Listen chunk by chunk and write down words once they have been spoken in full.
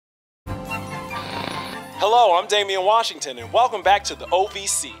Hello, I'm Damian Washington and welcome back to the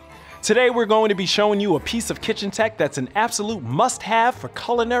OVC. Today we're going to be showing you a piece of kitchen tech that's an absolute must-have for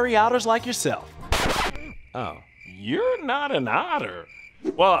culinary otters like yourself. Oh, you're not an otter.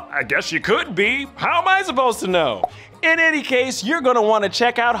 Well, I guess you could be. How am I supposed to know? In any case, you're going to want to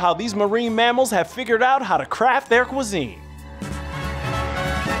check out how these marine mammals have figured out how to craft their cuisine.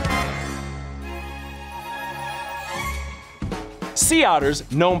 Sea otters,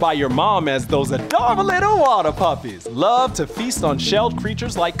 known by your mom as those adorable little water puppies, love to feast on shelled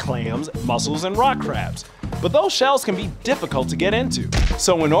creatures like clams, mussels, and rock crabs. But those shells can be difficult to get into.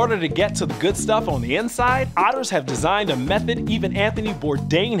 So in order to get to the good stuff on the inside, otters have designed a method even Anthony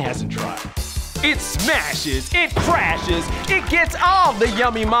Bourdain hasn't tried. It smashes, it crashes, it gets all the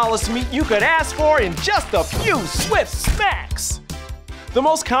yummy mollusk meat you could ask for in just a few swift smacks. The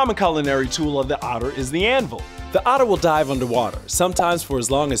most common culinary tool of the otter is the anvil. The otter will dive underwater, sometimes for as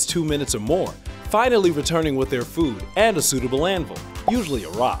long as 2 minutes or more, finally returning with their food and a suitable anvil, usually a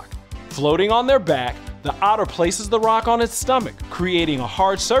rock. Floating on their back, the otter places the rock on its stomach, creating a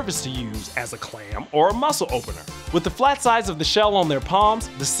hard surface to use as a clam or a mussel opener. With the flat sides of the shell on their palms,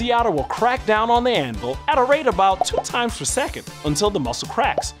 the sea otter will crack down on the anvil at a rate about 2 times per second until the mussel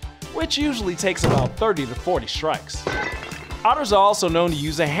cracks, which usually takes about 30 to 40 strikes. Otters are also known to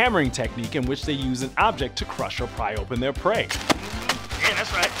use a hammering technique in which they use an object to crush or pry open their prey. Yeah,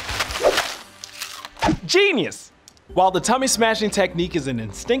 that's right. Genius! While the tummy smashing technique is an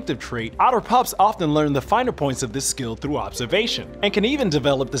instinctive trait, otter pups often learn the finer points of this skill through observation, and can even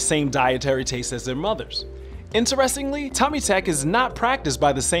develop the same dietary taste as their mothers. Interestingly, tummy tech is not practiced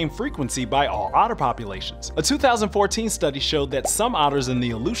by the same frequency by all otter populations. A 2014 study showed that some otters in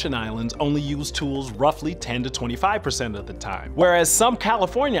the Aleutian Islands only use tools roughly 10 to 25% of the time, whereas some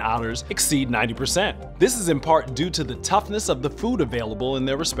California otters exceed 90%. This is in part due to the toughness of the food available in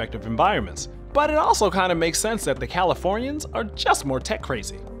their respective environments. But it also kind of makes sense that the Californians are just more tech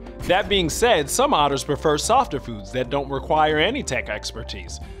crazy. That being said, some otters prefer softer foods that don't require any tech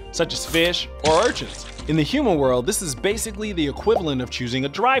expertise, such as fish or urchins. In the human world, this is basically the equivalent of choosing a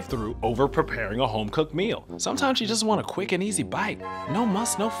drive-thru over preparing a home-cooked meal. Sometimes you just want a quick and easy bite. No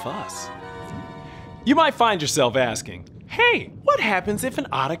muss, no fuss. You might find yourself asking, hey, what happens if an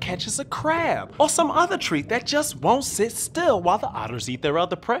otter catches a crab or some other treat that just won't sit still while the otters eat their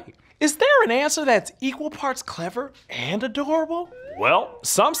other prey? Is there an answer that's equal parts clever and adorable? Well,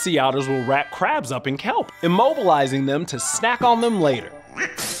 some sea otters will wrap crabs up in kelp, immobilizing them to snack on them later.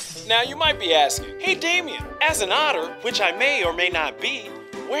 Now you might be asking, hey Damian, as an otter, which I may or may not be,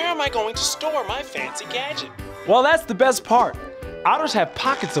 where am I going to store my fancy gadget? Well, that's the best part. Otters have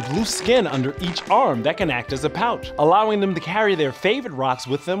pockets of loose skin under each arm that can act as a pouch, allowing them to carry their favorite rocks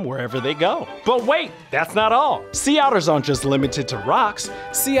with them wherever they go. But wait, that's not all. Sea otters aren't just limited to rocks.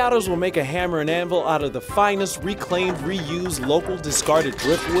 Sea otters will make a hammer and anvil out of the finest reclaimed, reused, local discarded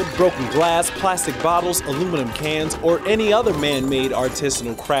driftwood, broken glass, plastic bottles, aluminum cans, or any other man-made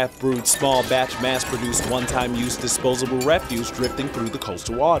artisanal craft-brewed, small batch, mass-produced, one-time use disposable refuse drifting through the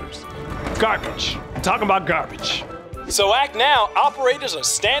coastal waters. Garbage. I'm talking about garbage. So act now, operators are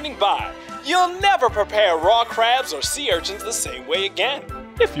standing by. You'll never prepare raw crabs or sea urchins the same way again.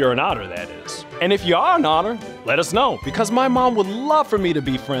 If you're an otter, that is. And if you are an otter, let us know, because my mom would love for me to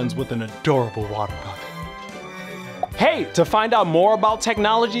be friends with an adorable water puppy. Hey, to find out more about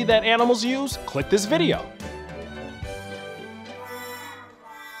technology that animals use, click this video.